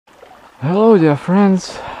Hello dear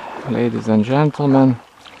friends, ladies and gentlemen.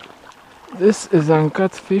 This is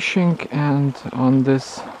Uncut fishing, and on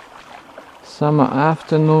this summer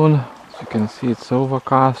afternoon, as you can see, it's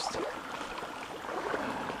overcast.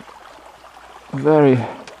 Very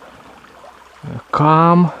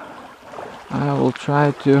calm. I will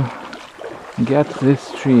try to get this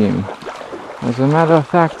stream. As a matter of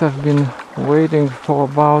fact, I've been waiting for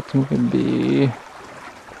about maybe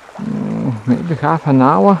half an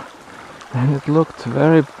hour, and it looked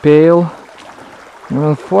very pale. And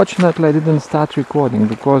unfortunately, I didn't start recording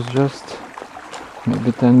because just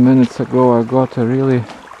maybe 10 minutes ago I got a really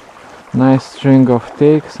nice string of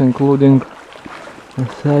takes, including a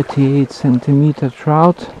 38 centimeter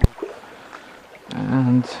trout,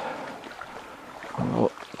 and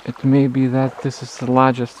well, it may be that this is the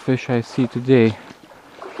largest fish I see today.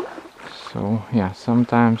 So yeah,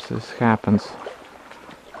 sometimes this happens.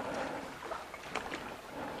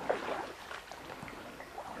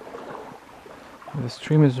 The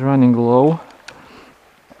stream is running low.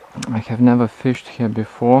 I have never fished here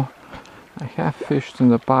before. I have fished in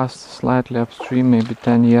the past slightly upstream, maybe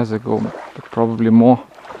 10 years ago, but probably more.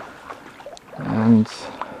 And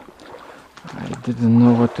I didn't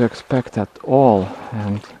know what to expect at all.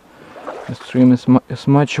 And the stream is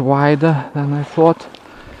much wider than I thought.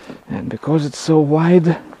 And because it's so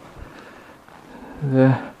wide,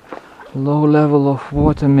 the low level of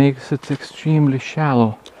water makes it extremely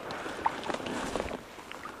shallow.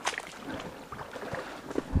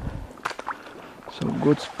 So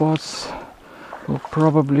good spots will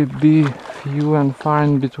probably be few and far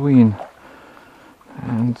in between,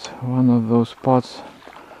 and one of those spots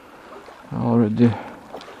I already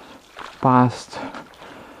passed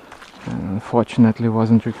and unfortunately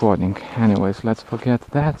wasn't recording. Anyways, let's forget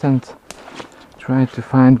that and try to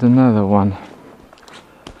find another one.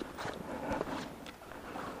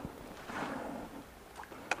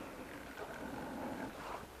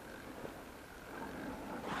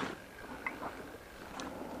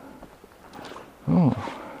 Oh,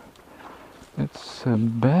 it's a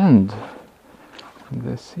bend.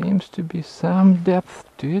 There seems to be some depth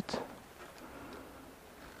to it.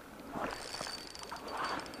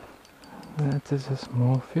 That is a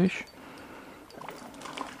small fish.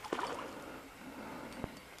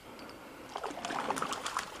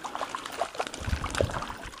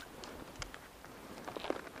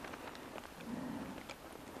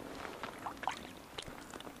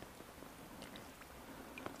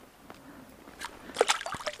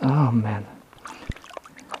 Oh man,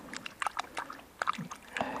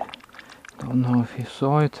 don't know if he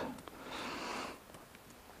saw it.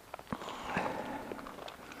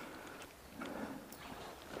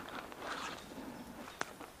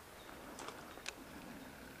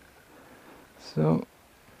 So,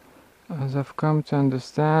 as I've come to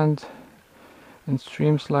understand, in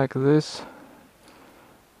streams like this,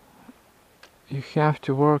 you have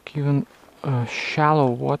to work even shallow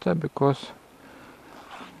water, because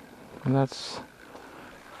that's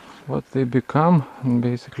what they become, and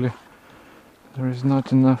basically there is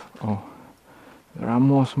not enough. Oh, there are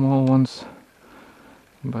more small ones,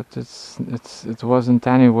 but it wasn't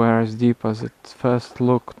anywhere as deep as it first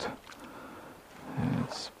looked.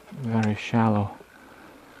 It's very shallow.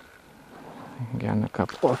 Again, a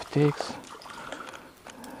couple of takes.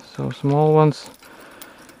 So small ones.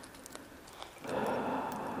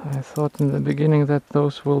 I thought in the beginning that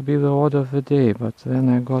those will be the order of the day, but then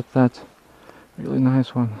I got that really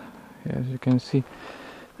nice one. As you can see,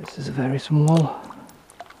 this is very small.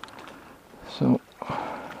 So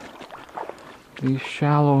these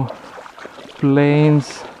shallow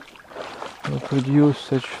plains will produce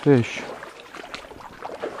such fish.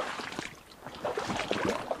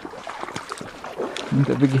 In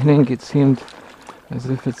the beginning it seemed as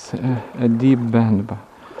if it's a deep bend,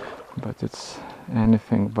 but it's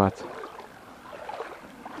anything but.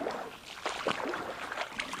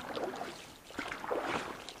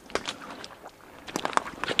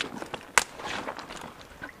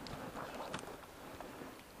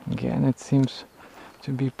 Again, it seems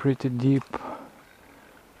to be pretty deep,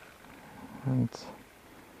 and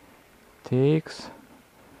takes,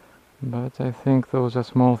 but I think those are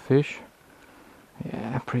small fish.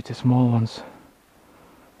 Yeah, pretty small ones.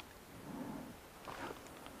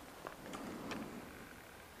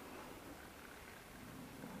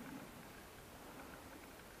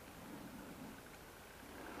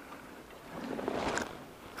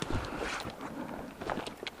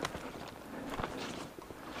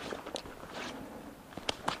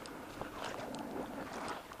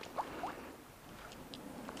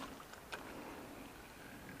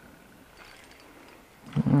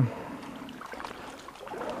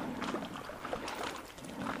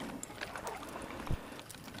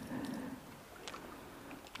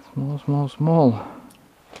 Small, small, small.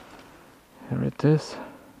 Here it is.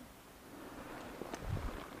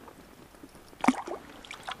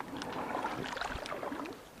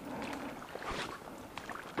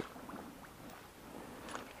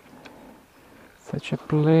 Such a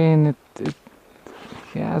plane, it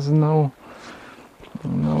has no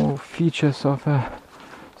features of a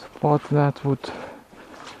spot that would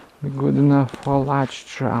be good enough for large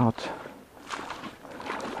trout.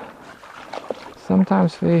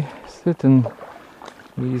 Sometimes they sit in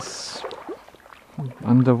these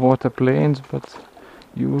underwater plains, but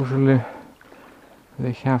usually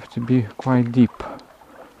they have to be quite deep.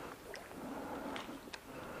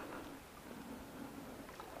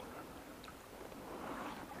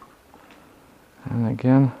 And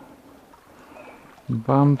again,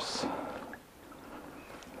 bumps.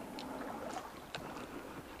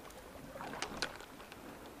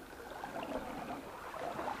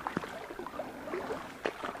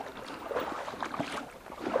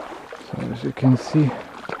 So as you can see,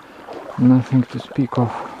 nothing to speak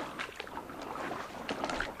of.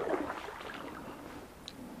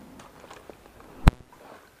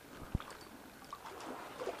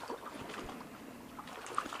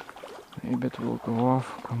 Maybe it will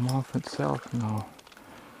come off itself now.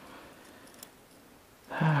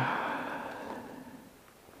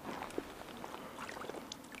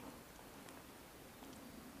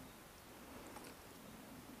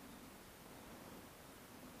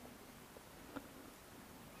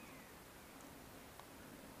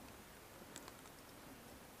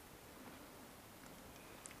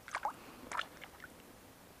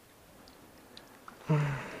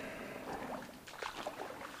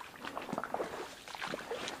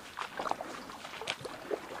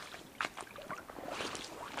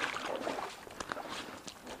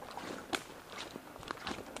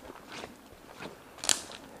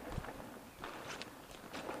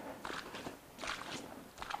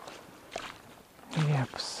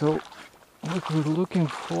 Yep, so what we're looking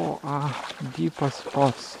for are deeper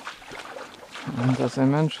spots, and as I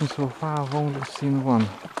mentioned, so far I've only seen one,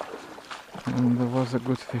 and there was a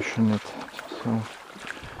good fish in it. So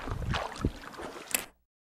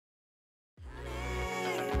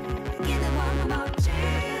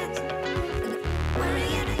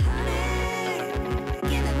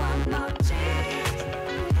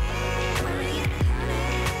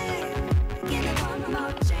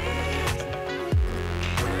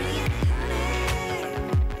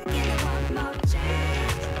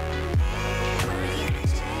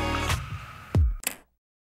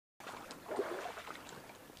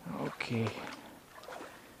okay,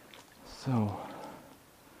 so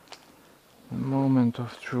the moment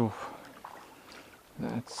of truth.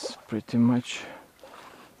 That's pretty much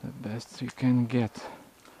the best you can get,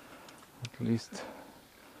 at least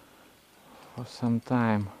for some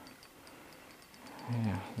time.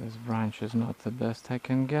 Yeah, this branch is not the best I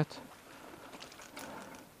can get.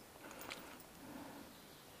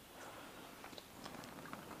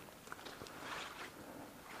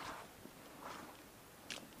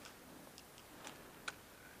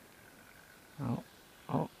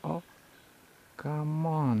 Oh, come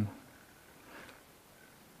on.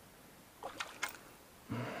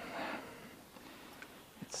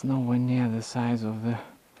 It's nowhere near the size of the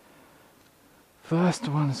first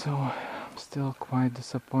one, so I'm still quite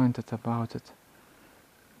disappointed about it.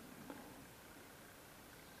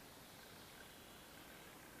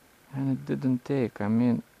 And it didn't take, I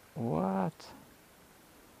mean, what?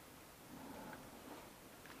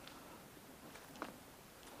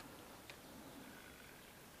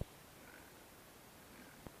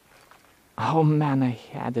 Oh man, I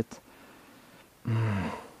had it.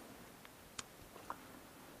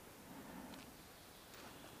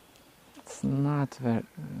 It's not very,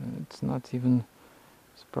 it's not even,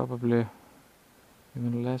 it's probably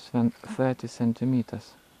even less than 30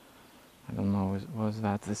 centimeters. I don't know, was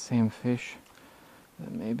that the same fish? There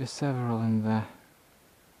may be several in there.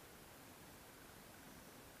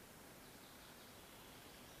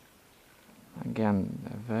 Again,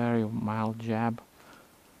 a very mild jab.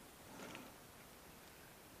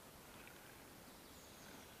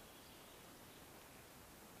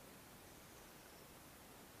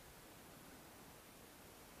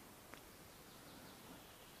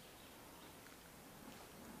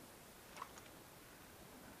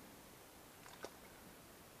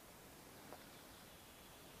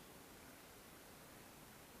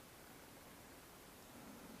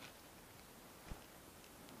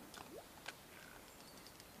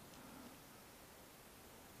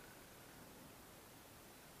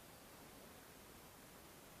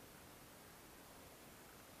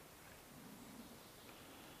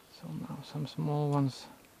 So now some small ones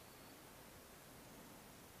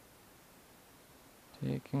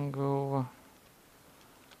taking over.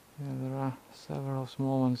 Yeah, there are several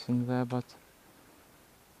small ones in there, but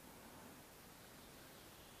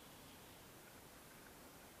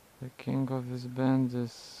the king of this band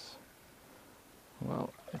is,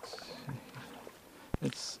 well,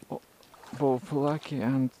 it's both lucky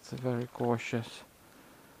and very cautious.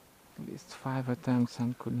 At least 5 attempts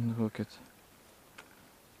and couldn't hook it.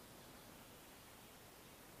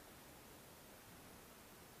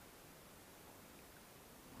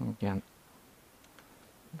 Again.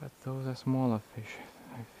 But those are smaller fish,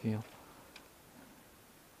 I feel.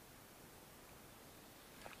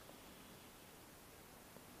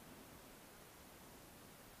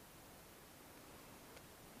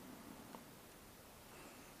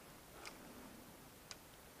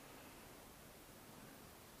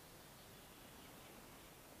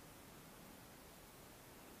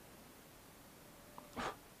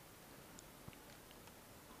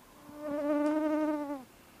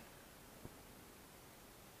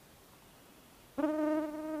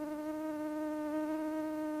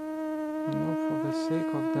 Now, for the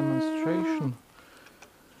sake of demonstration,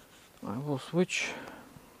 I will switch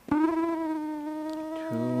to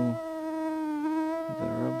the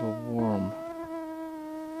rubber worm.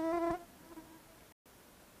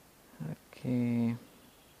 Okay,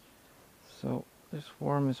 so this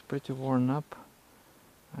worm is pretty worn up.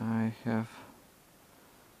 I have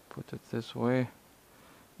put it this way.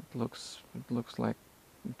 It looks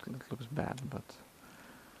bad, but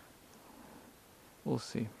we'll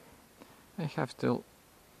see. I have still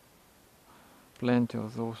plenty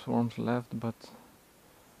of those worms left, but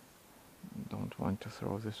don't want to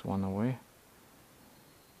throw this one away.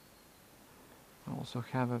 I also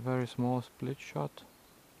have a very small split shot.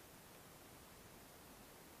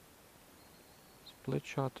 Split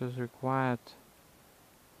shot is required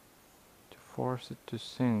to force it to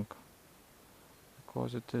sink,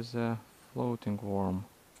 because it is a floating worm.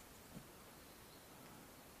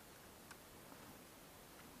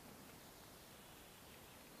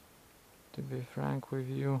 To be frank with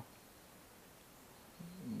you,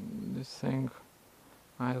 this thing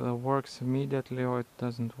either works immediately or it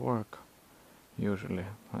doesn't work. Usually,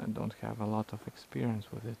 I don't have a lot of experience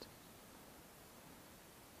with it.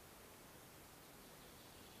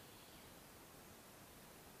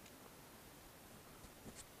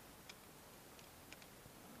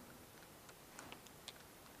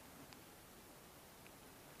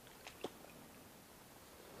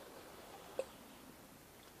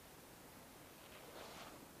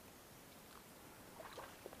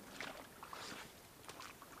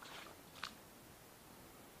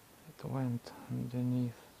 Went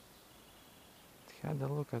underneath. It had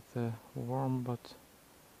a look at the worm, but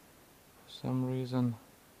for some reason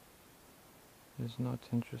is not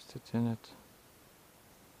interested in it.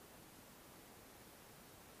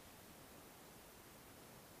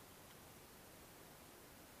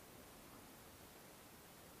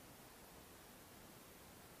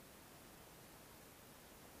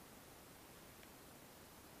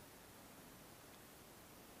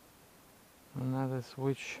 Another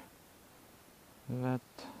switch that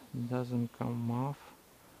doesn't come off.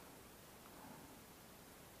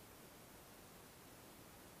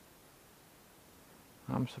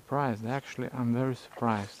 I'm surprised, actually I'm very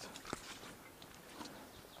surprised.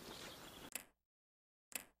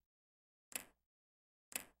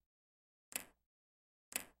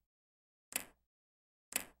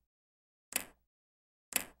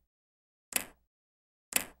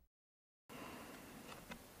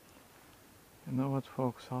 You know what,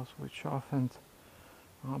 folks, I'll switch off and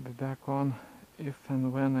I'll be back on if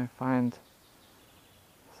and when I find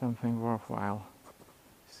something worthwhile.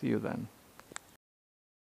 See you then.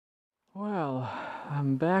 Well,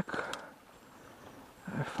 I'm back.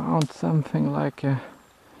 I found something like a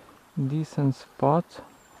decent spot.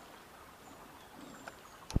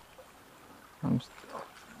 I'm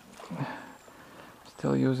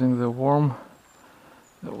still using the worm.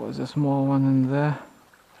 There was a small one in there.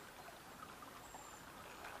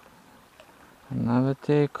 Another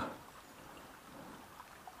take.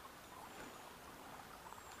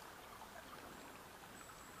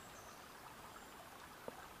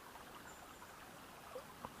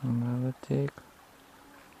 Another take.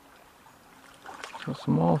 A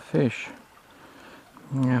small fish.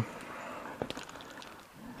 Yeah.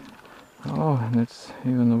 Oh, and it's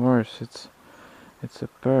even worse. It's a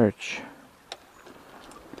perch.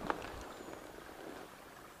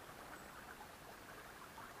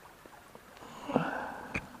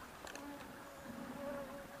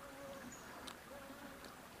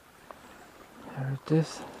 There it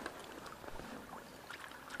is.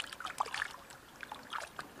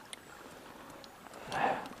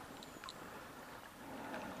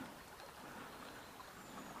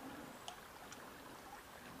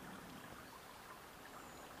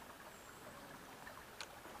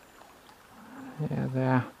 Yeah,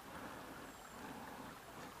 they're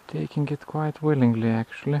taking it quite willingly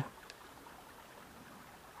actually.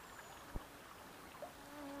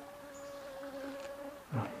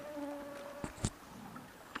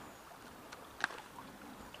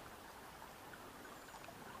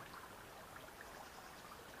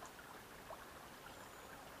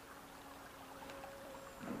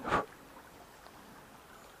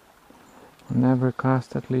 Never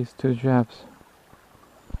cast at least 2 jabs.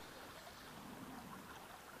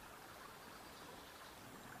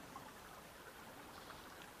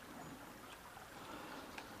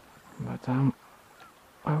 But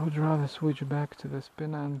I would rather switch back to the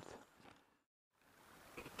spin end.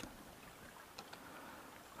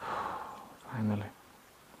 Finally.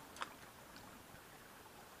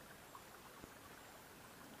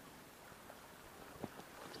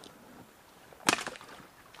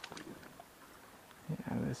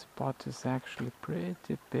 Yeah, this spot is actually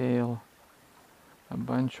pretty pale. A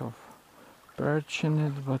bunch of perch in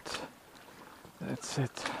it, but that's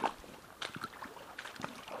it.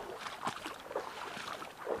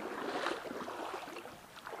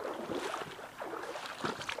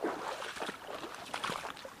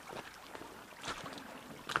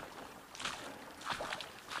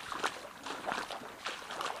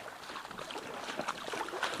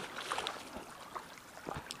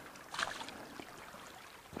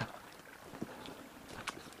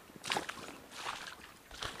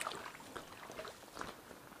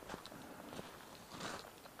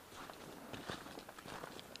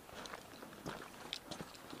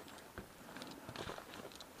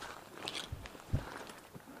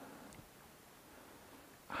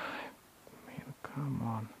 Come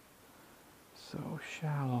on, so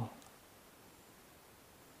shallow.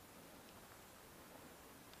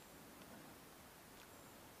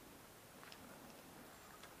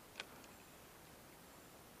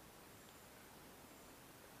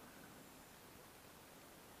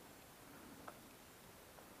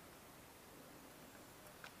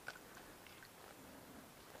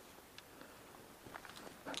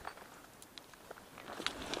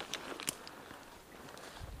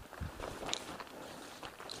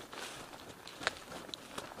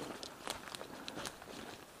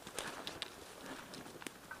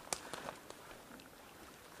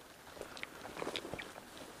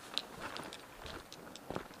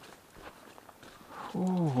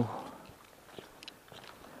 Ooh.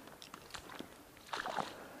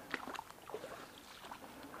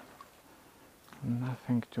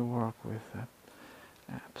 Nothing to work with.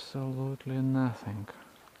 Absolutely nothing.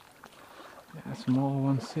 Yeah, a small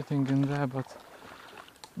one sitting in there, but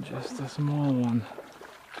just a small one.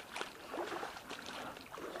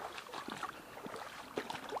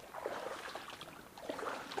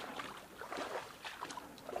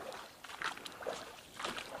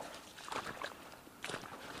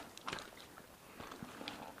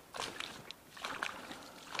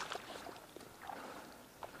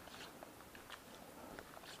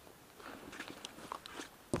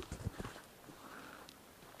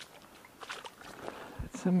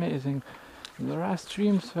 It's amazing. There are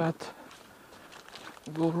streams that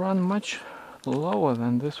will run much lower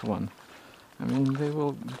than this one. I mean, they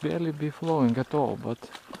will barely be flowing at all, but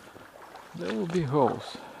there will be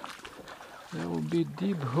holes. There will be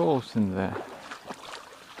deep holes in there.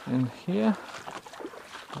 And here,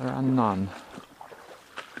 there are none.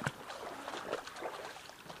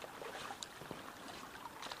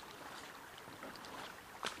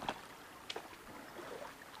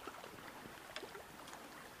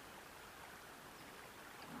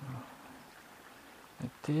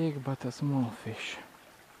 Big but a small fish.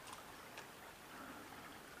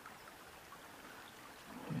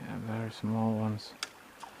 Yeah, very small ones.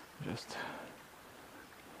 Just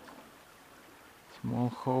small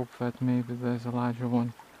hope that maybe there's a larger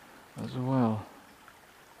one as well.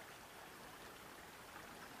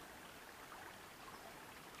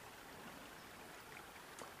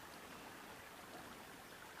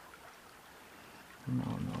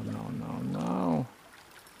 No.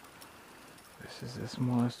 This is the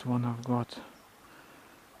smallest one I've got.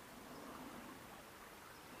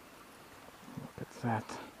 Look at that.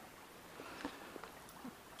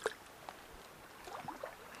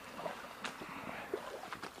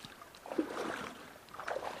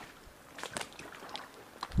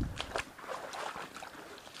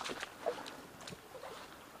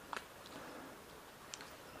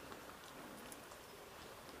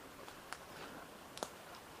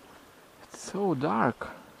 It's so dark.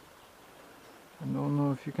 I don't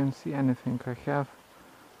know if you can see anything. I have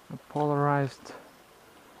a polarized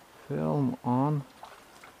film on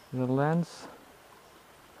the lens.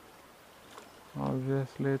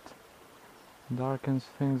 Obviously it darkens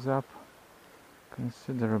things up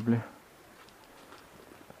considerably.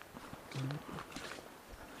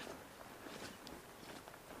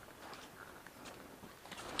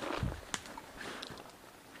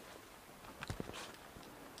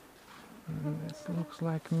 This looks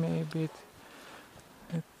like maybe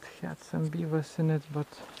it had some beavers in it, but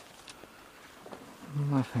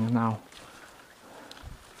nothing now.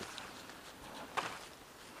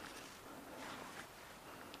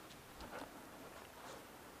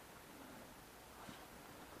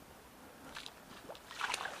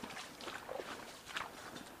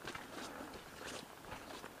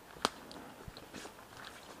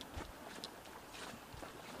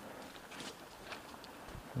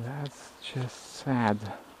 That's just sad.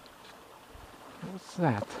 What's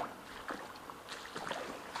that?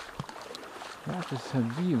 That is a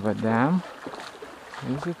beaver dam.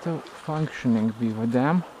 Is it a functioning beaver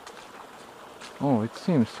dam? Oh, it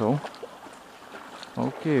seems so.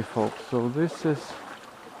 Okay, folks, so this is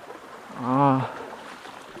our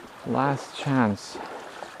last chance.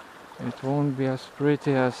 It won't be as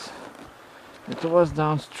pretty as it was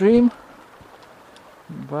downstream,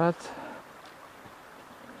 but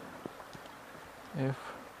if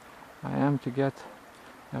I am to get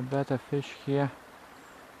a better fish here,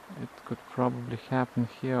 it could probably happen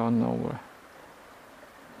here or nowhere.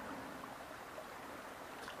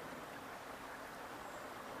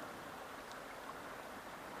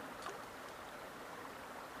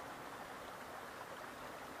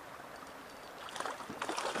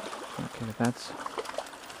 Okay, that's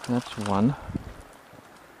one.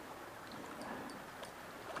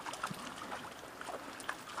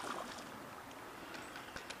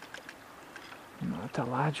 Not a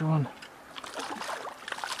large one,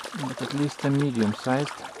 but at least a medium-sized.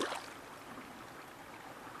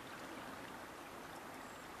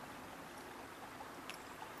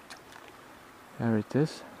 There it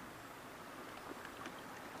is.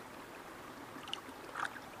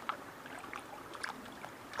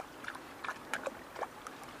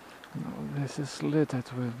 Now this is littered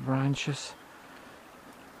with branches.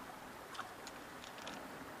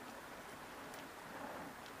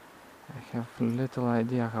 I have little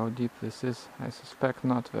idea how deep this is. I suspect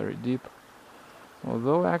not very deep,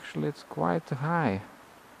 although actually it's quite high.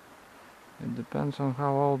 It depends on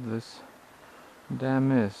how old this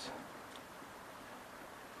dam is.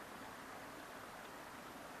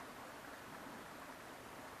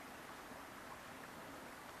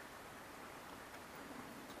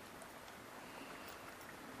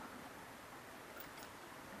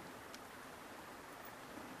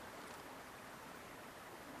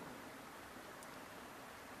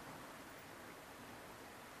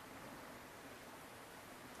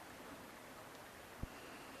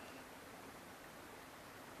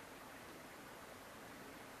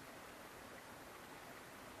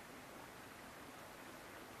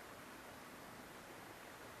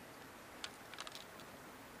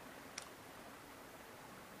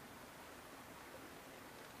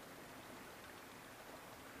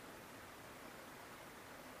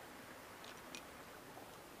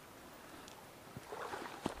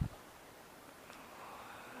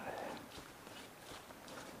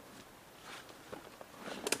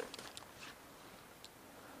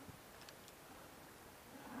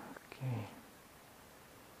 Okay.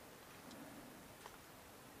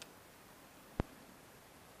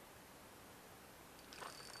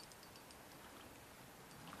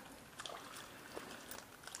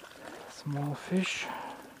 Small fish.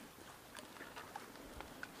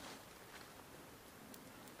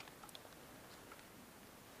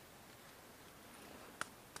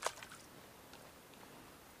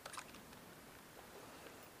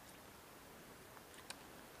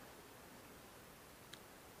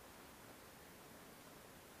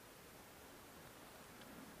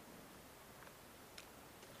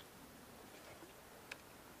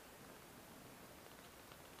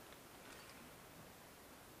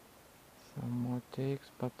 Some more takes,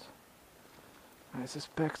 but I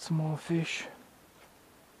suspect small fish.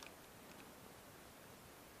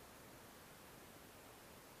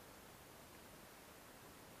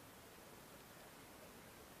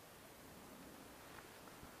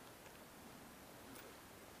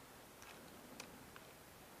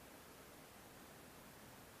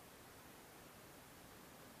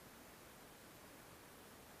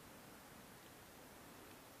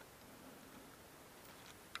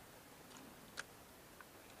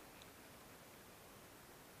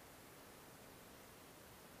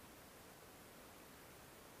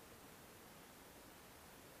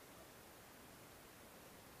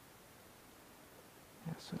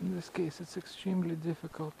 So in this case it's extremely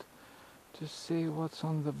difficult to say what's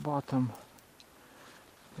on the bottom.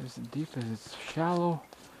 As deep as it's shallow,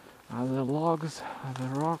 are the logs, are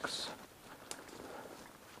the rocks.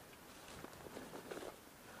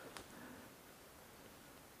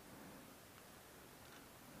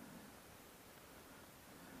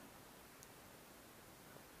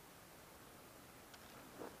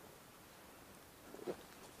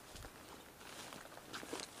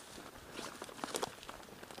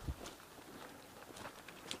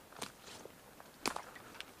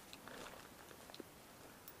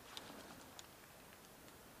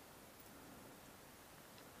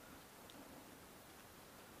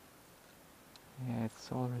 Yeah,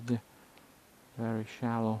 it's already very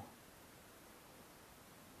shallow.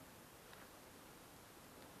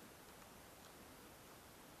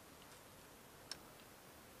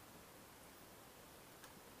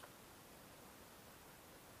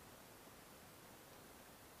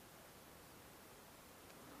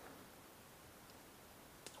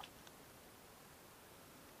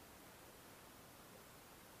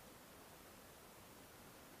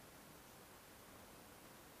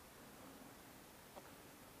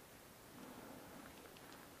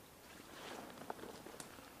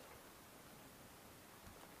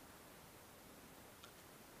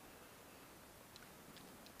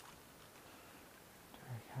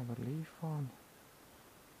 Have a leaf on?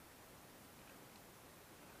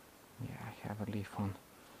 Yeah, I have a leaf on.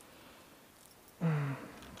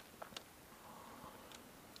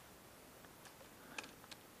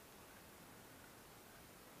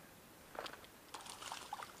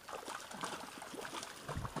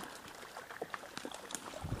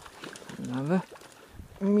 Another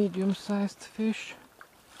medium-sized fish.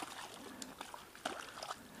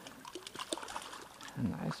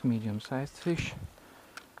 A nice medium-sized fish.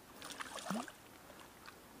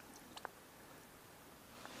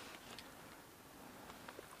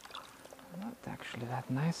 Not actually that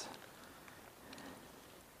nice.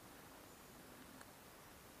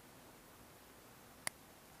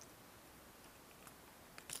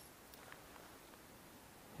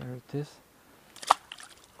 Here it is.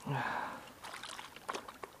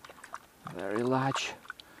 Very large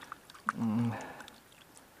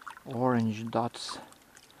orange dots.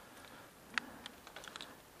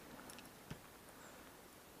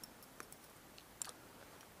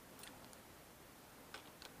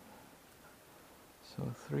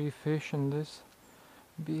 So 3 fish in this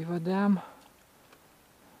beaver dam.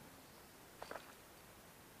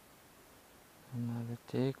 Another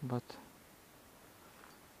take, but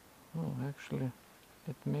oh, actually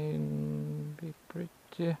it may be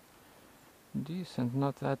pretty decent.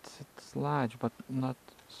 Not that it's large, but not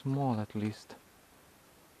small at least.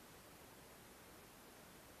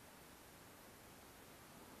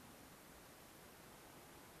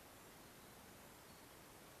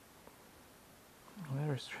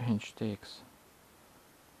 Very strange takes.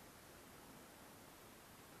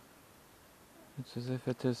 It's as if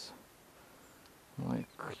it is like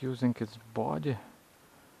using its body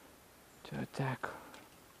to attack.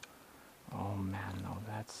 Oh man, no,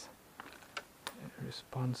 that's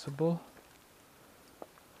irresponsible.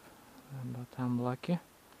 But I'm lucky.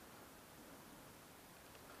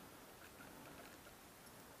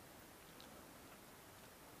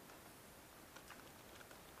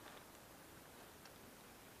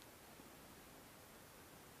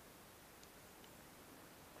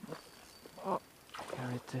 Oh,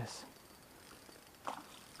 here it is.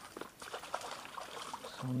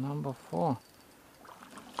 So number 4.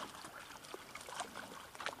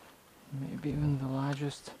 Maybe even the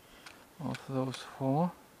largest of those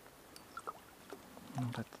 4.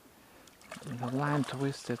 But the line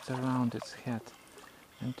twisted around its head.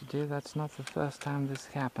 And today that's not the first time this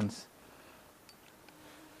happens.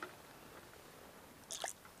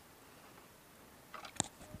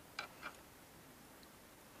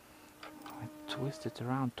 I twisted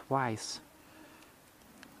around twice.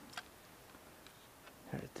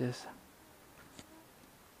 Here it is.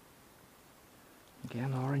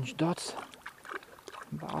 Again, orange dots.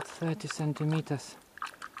 About 30 centimeters.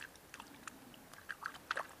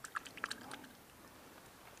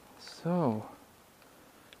 So,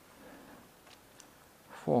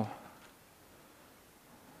 4.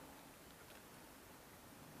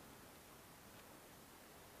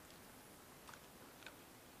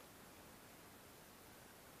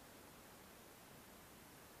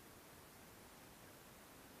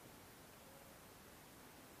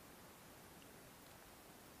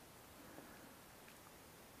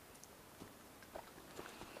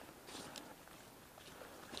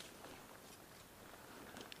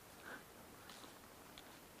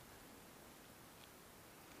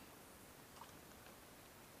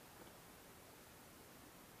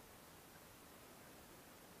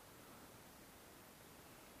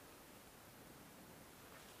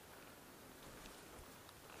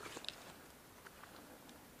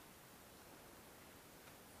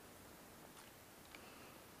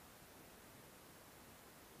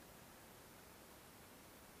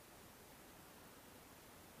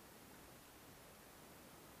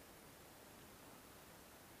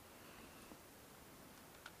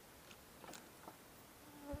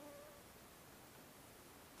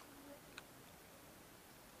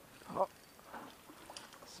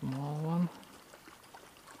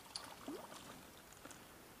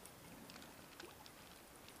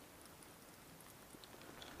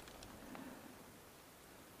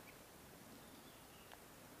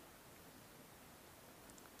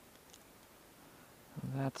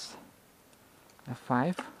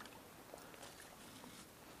 5.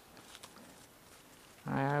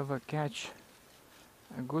 I either catch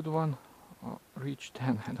a good one or reach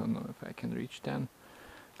 10. I don't know if I can reach 10,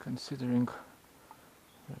 considering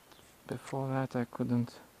that before that I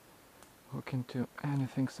couldn't hook into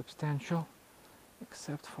anything substantial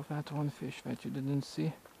except for that one fish that you didn't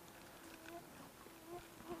see.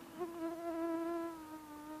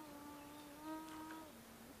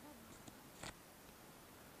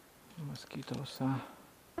 Mosquitoes are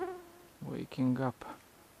waking up.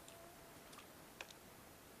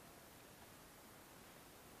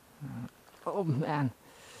 Oh man,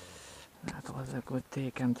 that was a good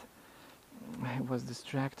take, and I was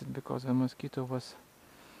distracted because the mosquito was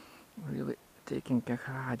really taking a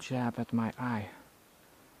hard jab at my eye.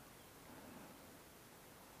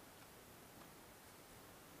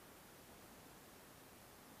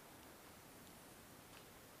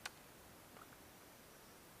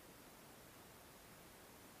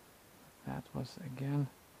 That was again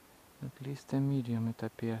at least a medium, it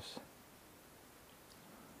appears.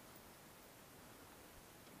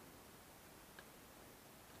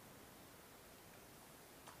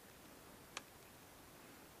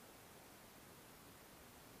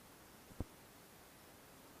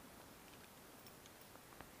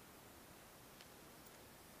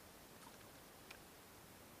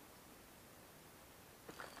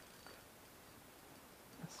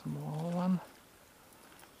 A small one.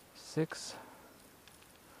 6.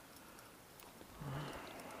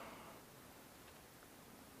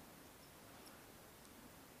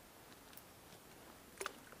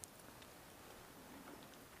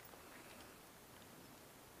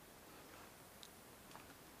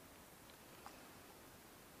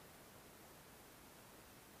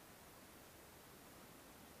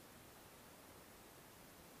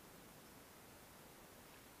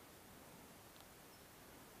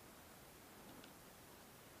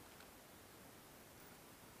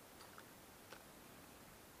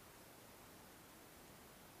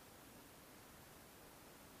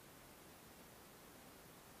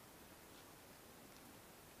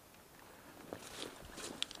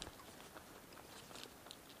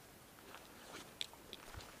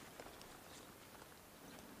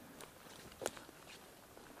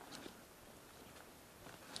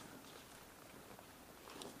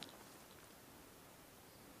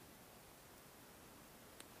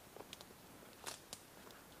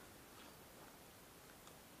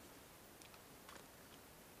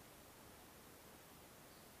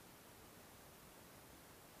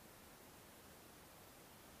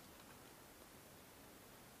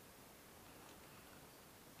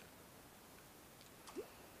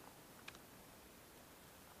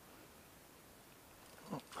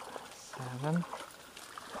 Seven.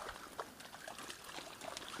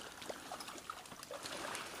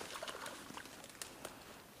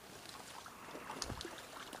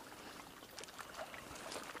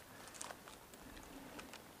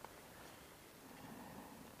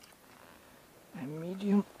 A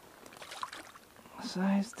medium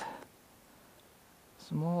sized,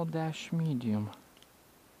 small dash medium.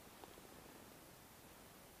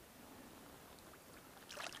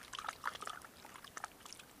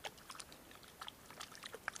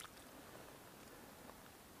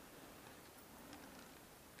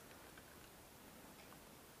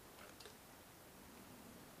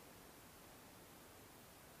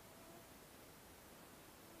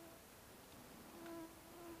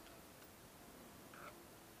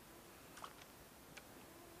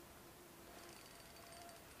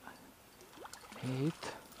 Eight.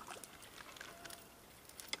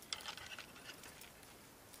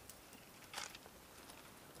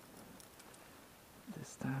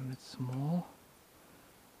 This time it's small.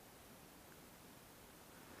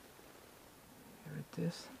 Here it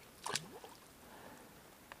is.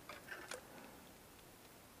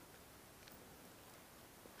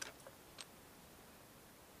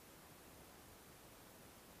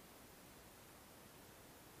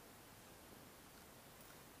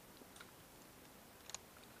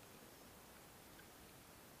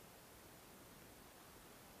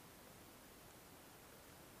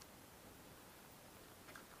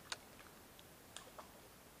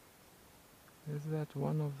 Is that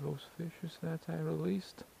one of those fishes that I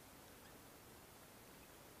released?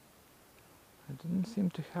 I didn't seem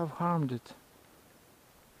to have harmed it.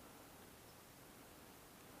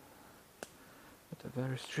 But a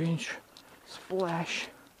very strange splash.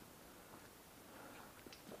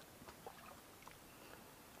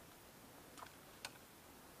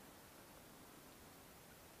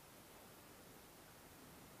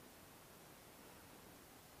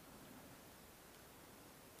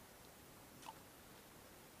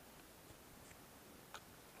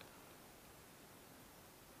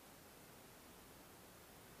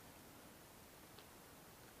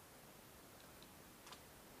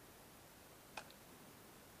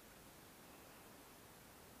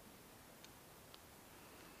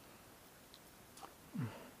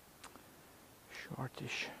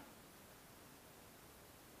 shortish.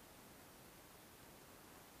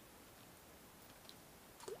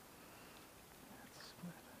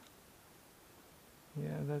 Yeah,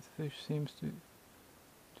 that fish seems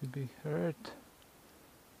to be hurt.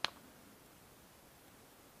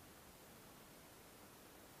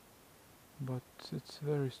 But it's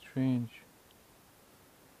very strange.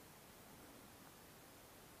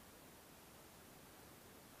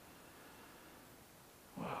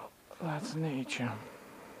 Well, that's nature.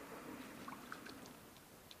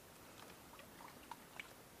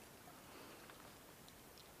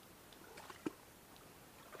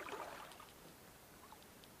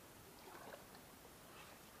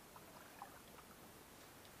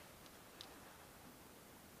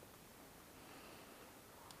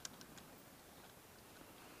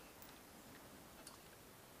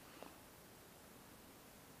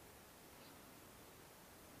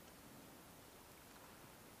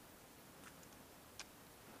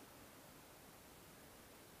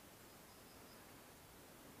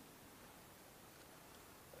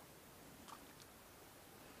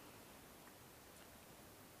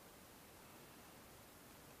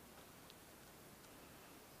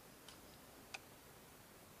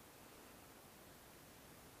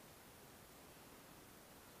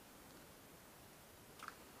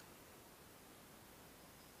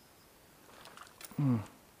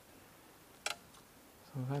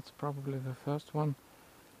 So that's probably the first one,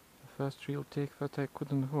 the first real take that I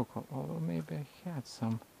couldn't hook, although maybe I had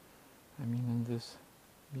some, I mean in this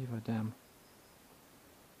beaver dam.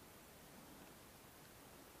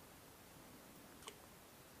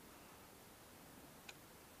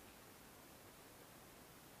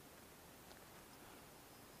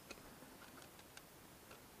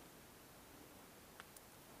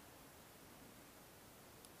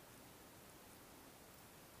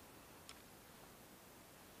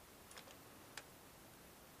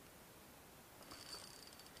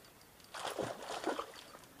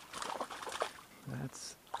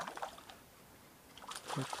 That's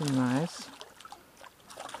pretty nice.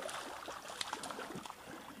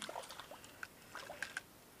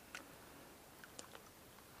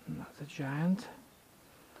 Not a giant.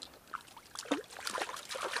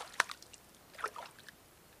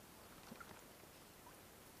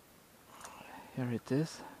 Here it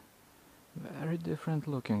is. Very different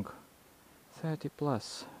looking. 30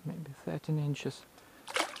 plus, maybe 13 inches.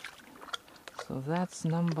 So that's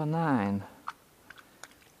number 9.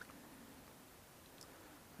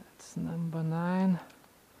 Number 9,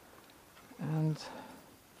 and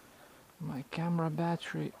my camera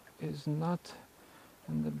battery is not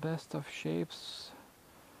in the best of shapes,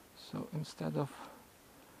 so instead of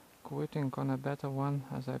quitting on a better one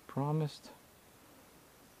as I promised,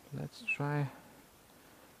 let's try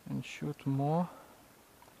and shoot more.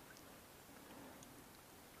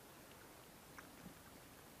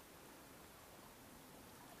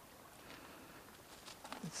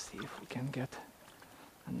 Let's see if we can get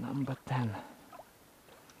number 10.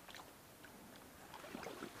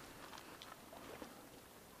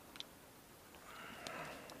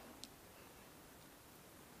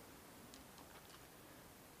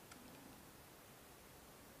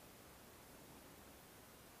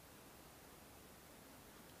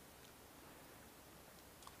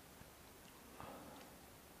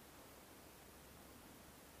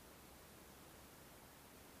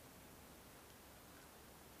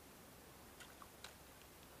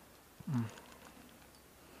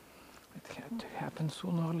 It had to happen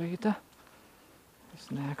sooner or later. I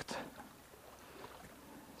snagged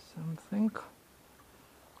something.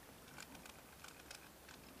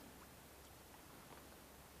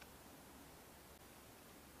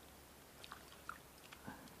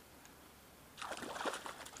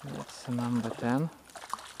 That's number 10.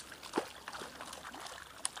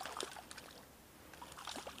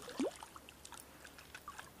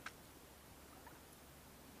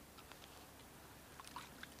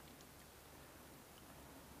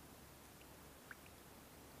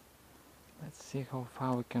 Let's see how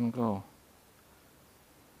far we can go.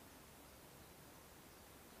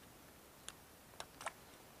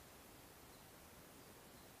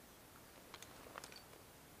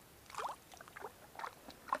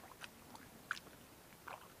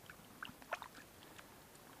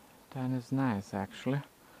 That is nice actually,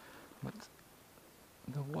 but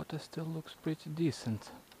the water still looks pretty decent.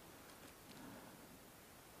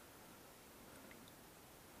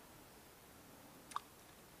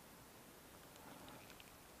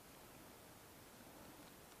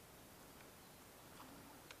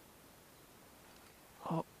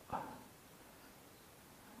 Oh, that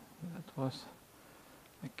was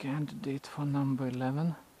a candidate for number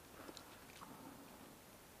 11.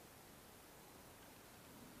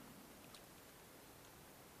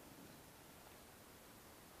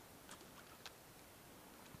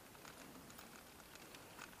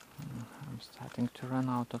 starting to run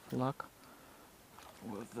out of luck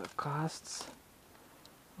with the casts.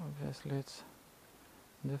 Obviously it's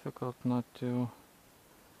difficult not to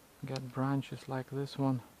get branches like this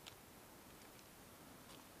one.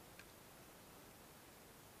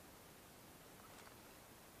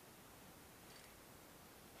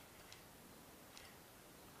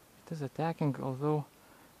 It is attacking, although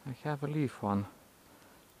I have a leaf on.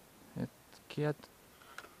 It cared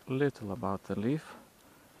little about the leaf.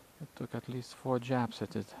 It took at least 4 jabs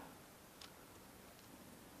at it.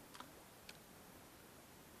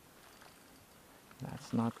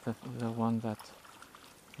 That's not the one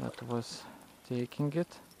that was taking it.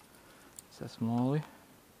 It's a smallie.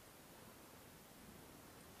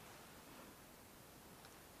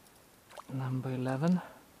 Number 11.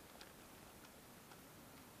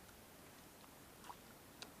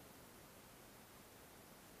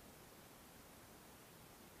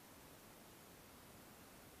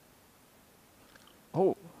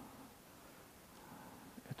 Oh!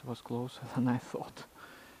 It was closer than I thought.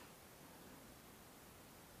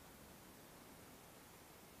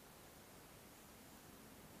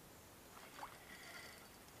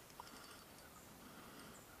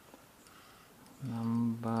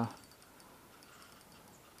 Number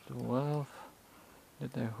 12.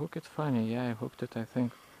 Did I hook it funny? Yeah, I hooked it, I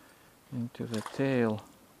think, into the tail.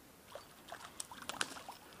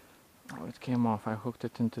 Oh, it came off. I hooked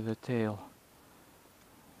it into the tail.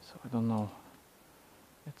 So I don't know.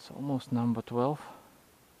 It's almost number 12.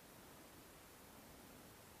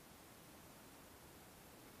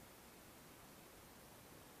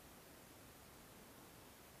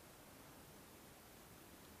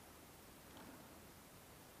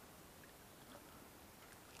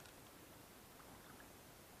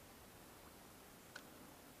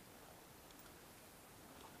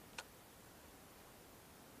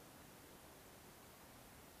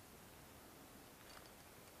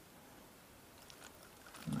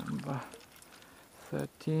 Number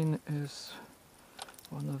 13 is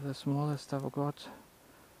one of the smallest I've got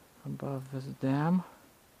above this dam,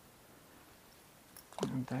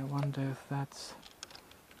 and I wonder if that's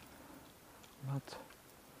not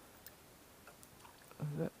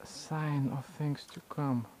the sign of things to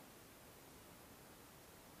come.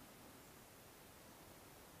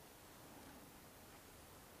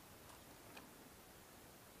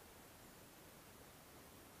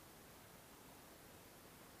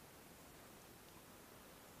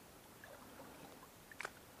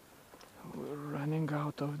 We're running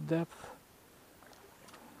out of depth.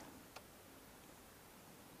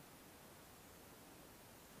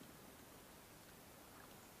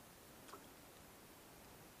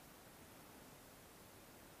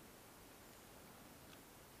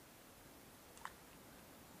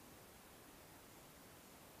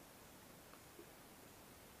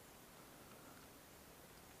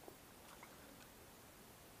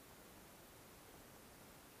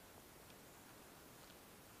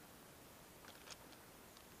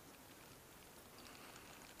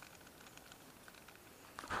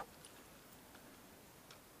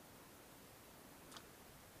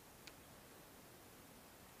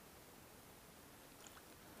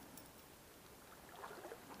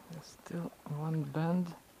 Still one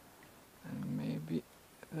bend, and maybe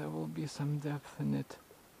there will be some depth in it.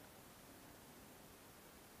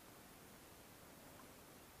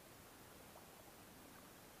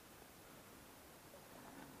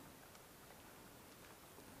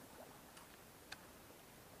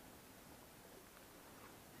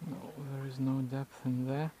 No, there is no depth in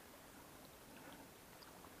there.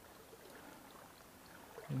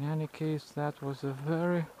 In any case, that was a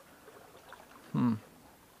very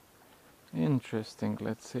interesting,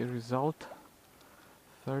 let's say, result.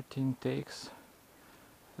 13 takes,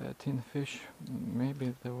 13 fish.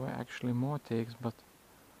 Maybe there were actually more takes, but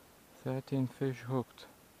 13 fish hooked.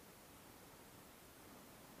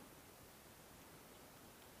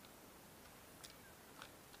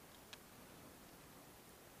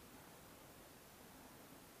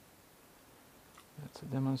 That's a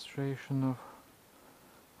demonstration of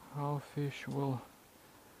how fish will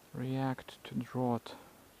react to drought,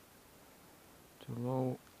 to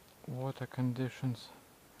low water conditions.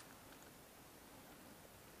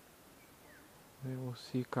 They will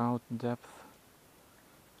seek out depth.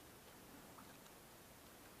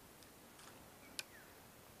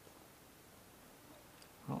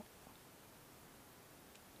 Oh,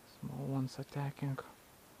 small ones attacking.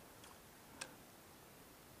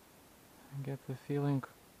 I get the feeling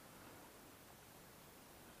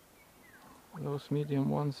those medium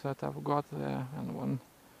ones that I've got there, and one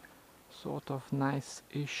sort of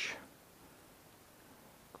nice-ish,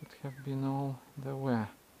 could have been all there were.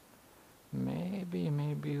 maybe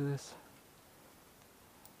this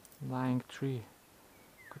lying tree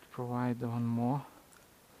could provide one more.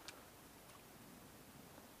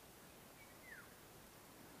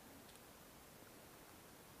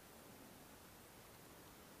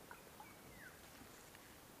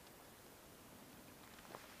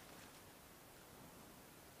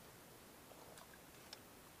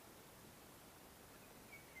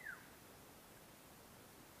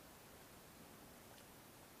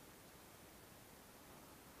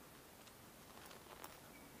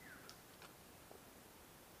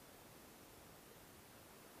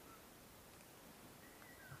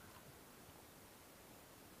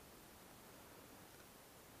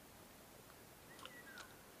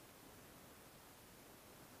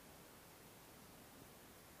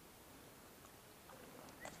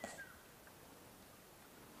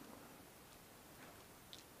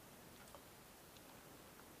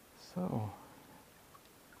 So,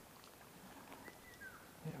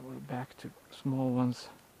 yeah, we're back to small ones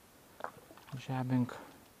jabbing.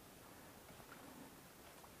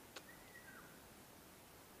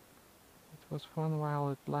 It was fun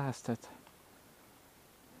while it lasted.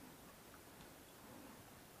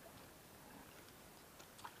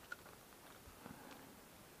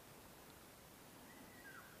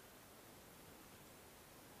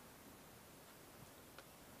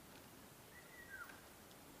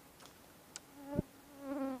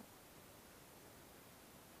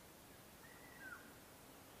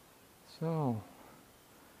 So,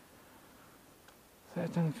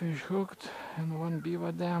 13 fish hooked and 1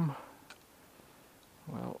 beaver dam.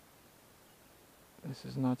 Well, this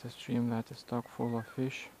is not a stream that is stock full of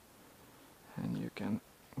fish, and you can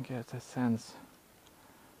get a sense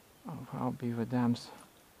of how beaver dams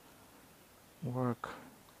work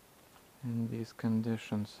in these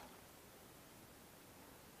conditions.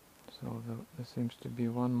 So there seems to be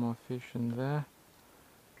one more fish in there.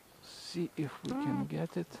 See if we can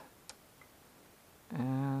get it,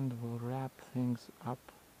 and we'll wrap things up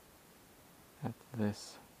at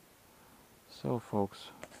this. So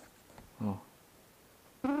folks,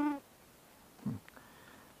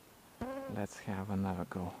 let's have another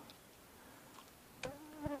go.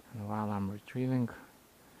 And while I'm retrieving,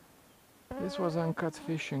 this was Uncut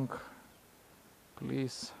Fishing.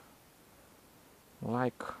 Please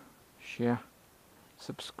like, share,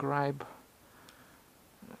 subscribe.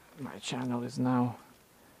 My channel is now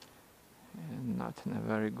not in a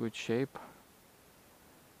very good shape,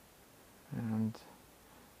 and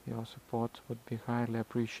your support would be highly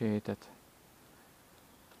appreciated.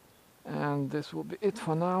 And this will be it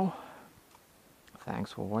for now.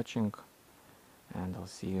 Thanks for watching, and I'll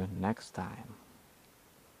see you next time.